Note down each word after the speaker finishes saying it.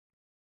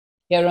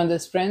Here on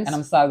this Prince. And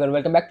I'm Sagar.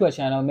 Welcome back to our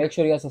channel. Make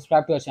sure you are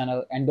subscribed to our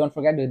channel and don't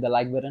forget to hit the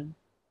like button.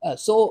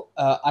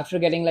 After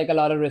getting like a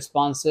lot of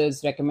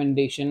responses,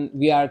 recommendation,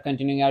 we are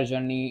continuing our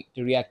journey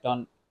to react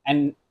on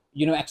and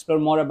explore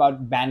more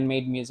about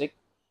band-made music.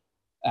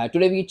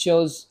 Today we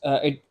chose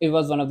it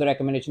was one of the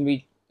recommendation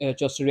we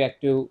chose to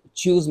react to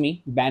Choose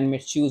Me,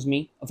 Band-Maid Choose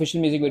Me, official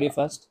music video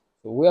first.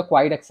 So we are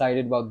quite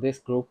excited about this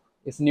group.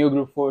 It's a new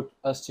group for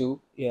us too.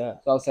 Yeah.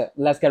 So I'll say,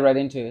 let's get right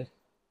into it.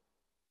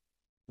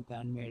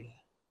 Band-Maid.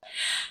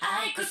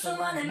 The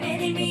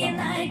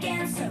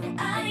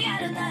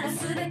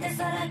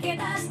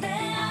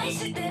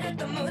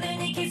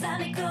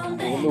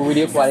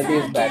video quality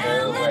is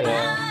better.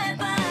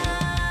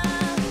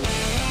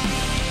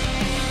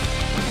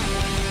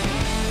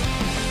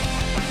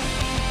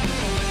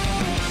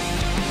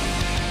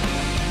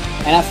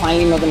 And I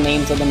finally know the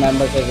names of the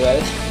members as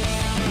well.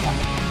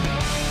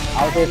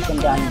 I'll take some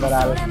time, but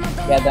I'll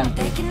get them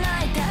too.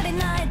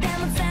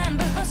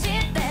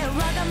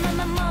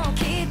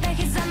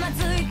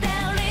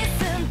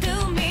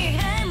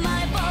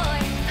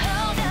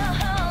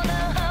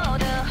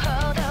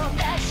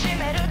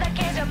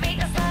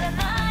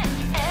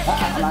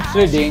 I'm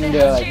actually doing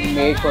the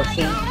maid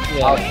question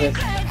outfit.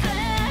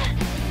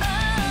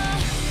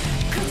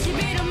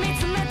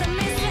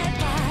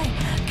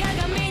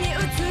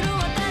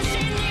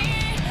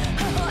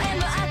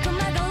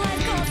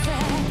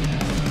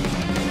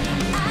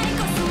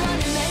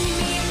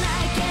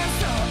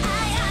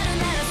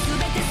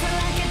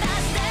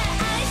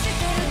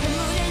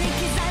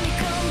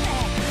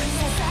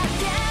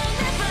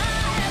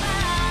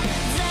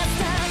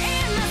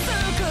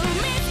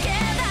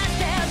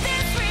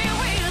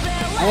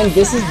 I mean,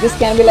 this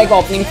can be like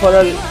opening for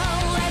a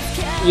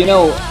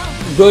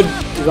good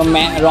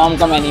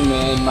rom-com anime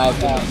in my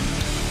opinion.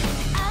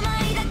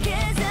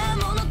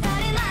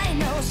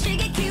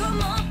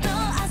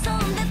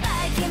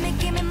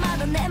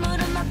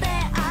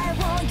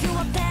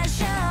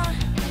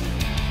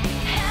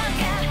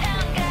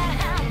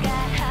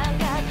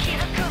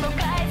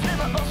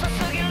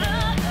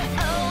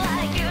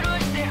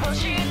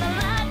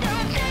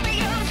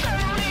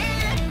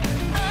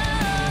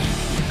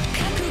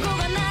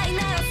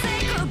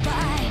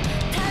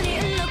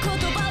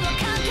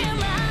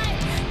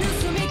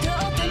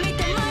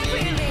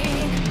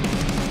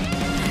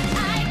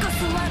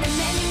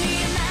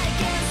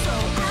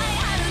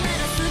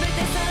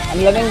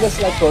 I'm loving this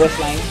like chorus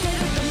line.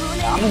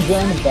 I'm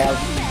enjoying the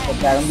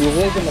background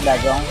music in the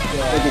background,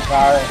 the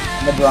guitar,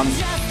 the drums.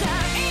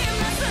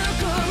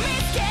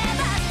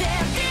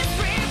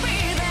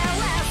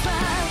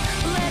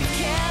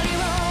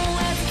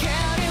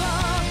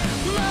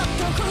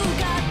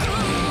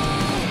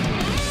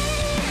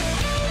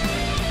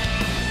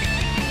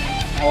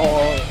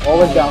 Oh,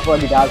 always down for a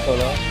guitar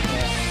solo.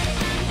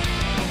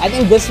 I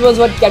think this was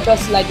what kept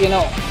us like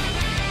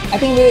I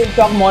think we'll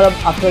talk more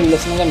after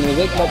listening to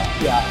music, but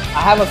yeah,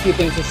 I have a few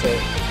things to say.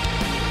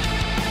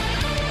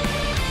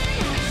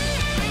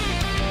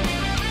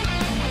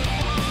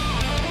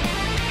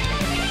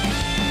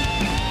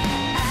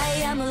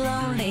 I am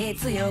lonely,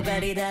 強が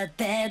りだっ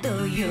て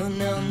Do you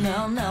know,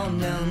 no, no,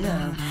 no,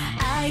 no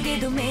I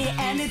did me,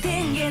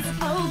 anything is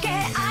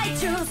okay I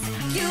choose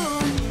you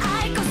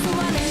愛こそ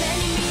はね、目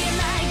に見え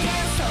ない幻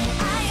想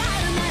愛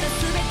あるなら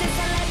全て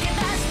さらけ出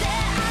して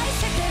愛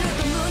してる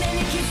と胸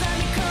に刻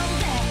み込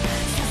んで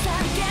捧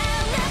げ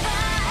Never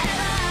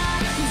ever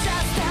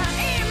Just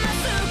time 今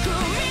すぐ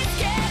見つ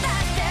け出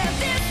して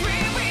This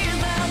really is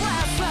the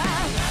last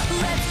one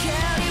Let's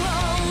carry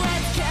on,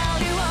 let's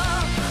carry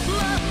on も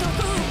っと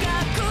深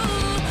く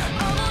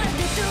溺れ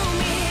て to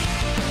me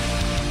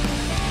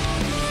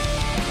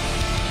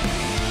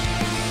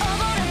溺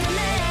れてね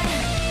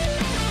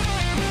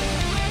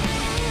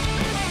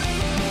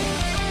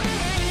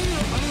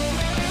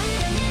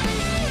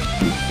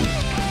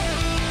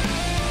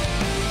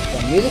The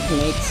music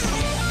makes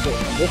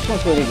this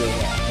one's really good.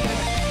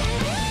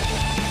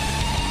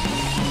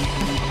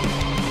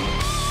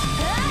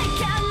 I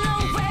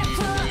cannot wait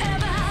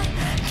forever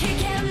危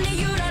険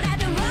に揺られ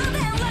て Love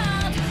and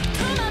love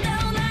戸惑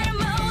うならも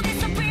う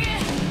disappear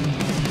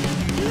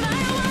I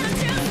don't wanna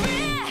choose me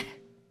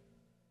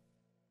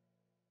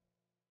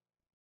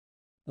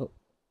Oh,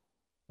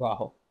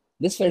 wow,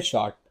 this felt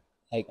short.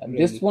 Like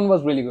This one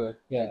was really good.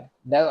 Yeah.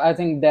 I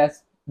think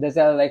that's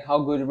like how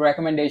good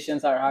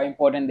recommendations are, how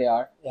important they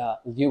are. Yeah,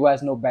 You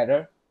guys know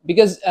better.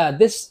 because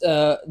this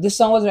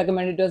song was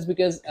recommended to us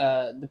because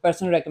the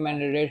person who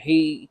recommended it,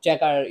 he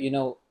check our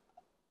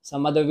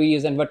some other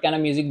videos and what kind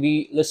of music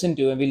we listen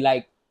to and we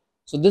like.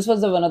 So this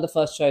was one of the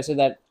first choices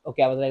that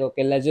okay, I was like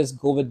okay, let's just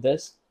go with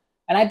this.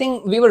 And I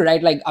think we were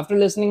right. Like after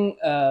listening,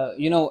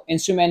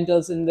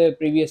 instrumentals in the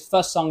previous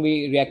first song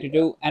we reacted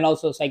to, and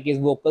also Psyche's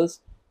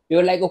vocals, we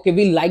were like okay,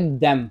 we like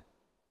them.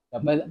 Yeah,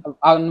 but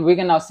we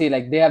can now see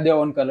like they have their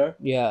own color.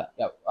 Yeah,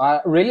 Yeah,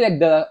 really like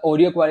the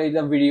audio quality,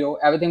 the video,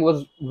 everything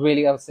was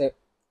really, I would say,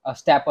 a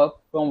step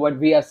up from what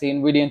we have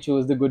seen. We didn't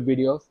choose the good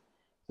videos.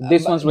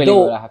 This one's really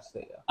though- good, I have to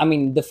say. Yeah. I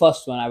mean the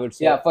first one I would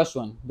say. Yeah, first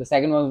one. The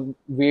second one,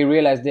 we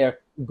realized they're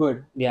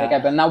good. Yeah.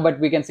 Like now, but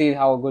we can see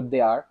how good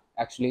they are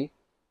actually.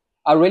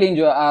 I really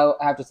enjoy. I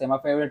have to say, my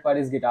favorite part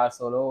is guitar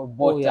solo.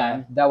 Both Oh, yeah.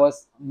 times, that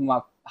was my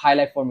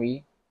highlight for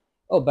me.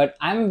 Oh, but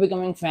I'm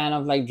becoming fan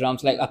of like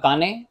drums, like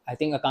Akane. I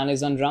think Akane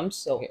is on drums.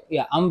 So Okay.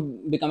 yeah,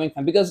 I'm becoming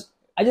fan because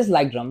I just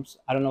like drums.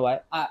 I don't know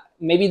why.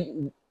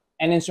 Maybe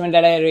an instrument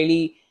that I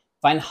really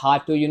find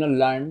hard to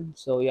learn.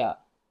 So yeah,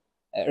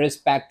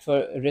 respect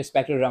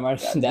to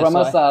drummers. That's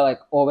Drummers why. are like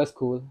always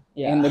cool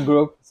Yeah. in the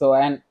group. So,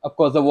 and of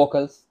course the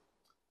vocals.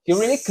 She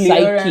really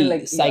clear and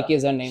like Psyche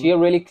is her name. she has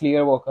really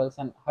clear vocals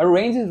and her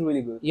range is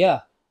really good.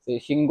 Yeah. So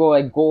she can go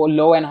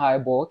low and high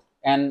both,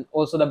 and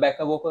also the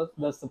backup vocals,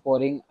 the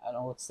supporting. I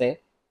don't know what to say.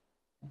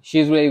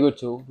 She's really good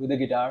too with the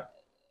guitar.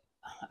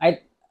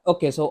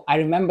 Okay, so I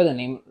remember the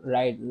name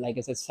right. Like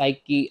I said,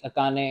 Psyche,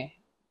 Akane,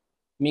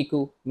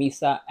 Miku,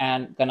 Misa,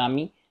 and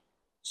Kanami.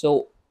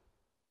 So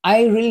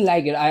I really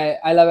like it.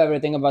 I love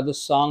everything about the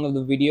song of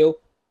the video.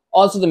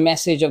 Also the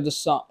message of the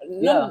song.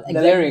 Yeah,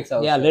 the lyrics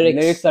also. Yeah,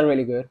 lyrics. are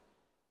really good.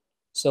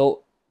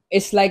 So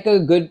it's like a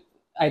good,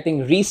 I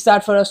think,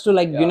 restart for us to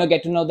Yeah.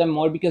 get to know them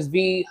more, because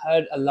we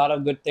heard a lot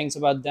of good things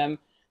about them.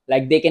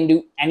 Like they can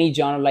do any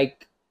genre,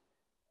 like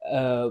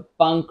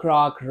punk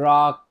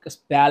rock,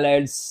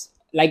 ballads,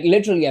 like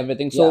literally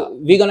everything. So Yeah.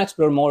 we're gonna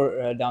explore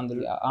more down the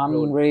Yeah, I'm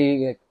road.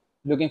 really like,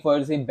 looking forward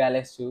to seeing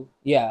ballads too.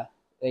 Yeah.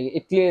 Like,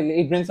 it clearly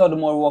it brings out the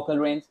more vocal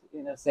range.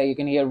 Say you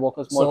can hear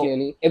vocals more So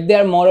clearly. if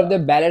there are more of the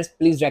ballads,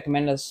 please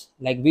recommend us.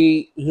 Like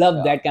we love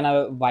Yeah. that kind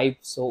of vibe.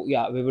 So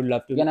yeah, we would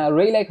love to. And I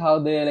really like how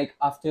they like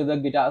after the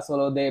guitar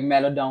solo they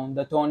mellow down,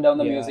 the tone down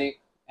the Yeah. music,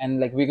 and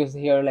like we could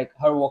hear like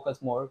her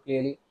vocals more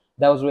clearly.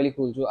 That was really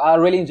cool too. I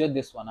really enjoyed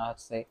this one, I have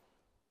to say.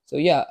 So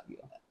yeah,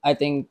 I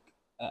think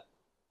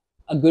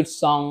a good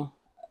song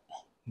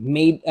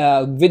made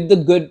with the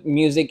good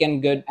music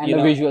and good And the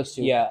visuals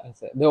too. Yeah.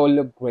 They all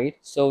look great.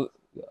 So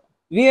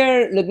we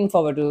are looking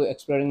forward to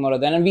exploring more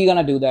of that, and we're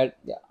gonna do that.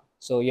 Yeah.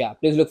 So yeah,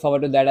 please look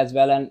forward to that as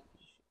well, and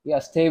Yeah,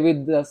 stay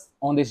with us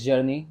on this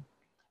journey,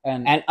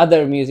 and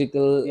other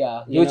musical.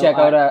 yeah, you do check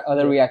out our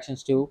other yeah.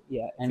 reactions too.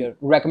 Yeah, if And you're-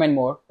 recommend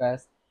more,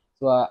 guys.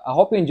 So I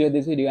hope you enjoyed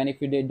this video, and if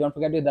you did, don't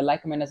forget to hit the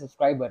like, comment, and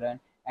subscribe button,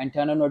 and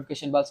turn on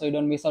notification bell so you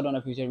don't miss out on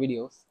our future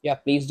videos. yeah,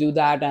 please do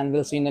that, and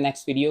we'll see you in the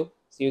next video.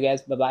 See you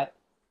guys. Bye bye.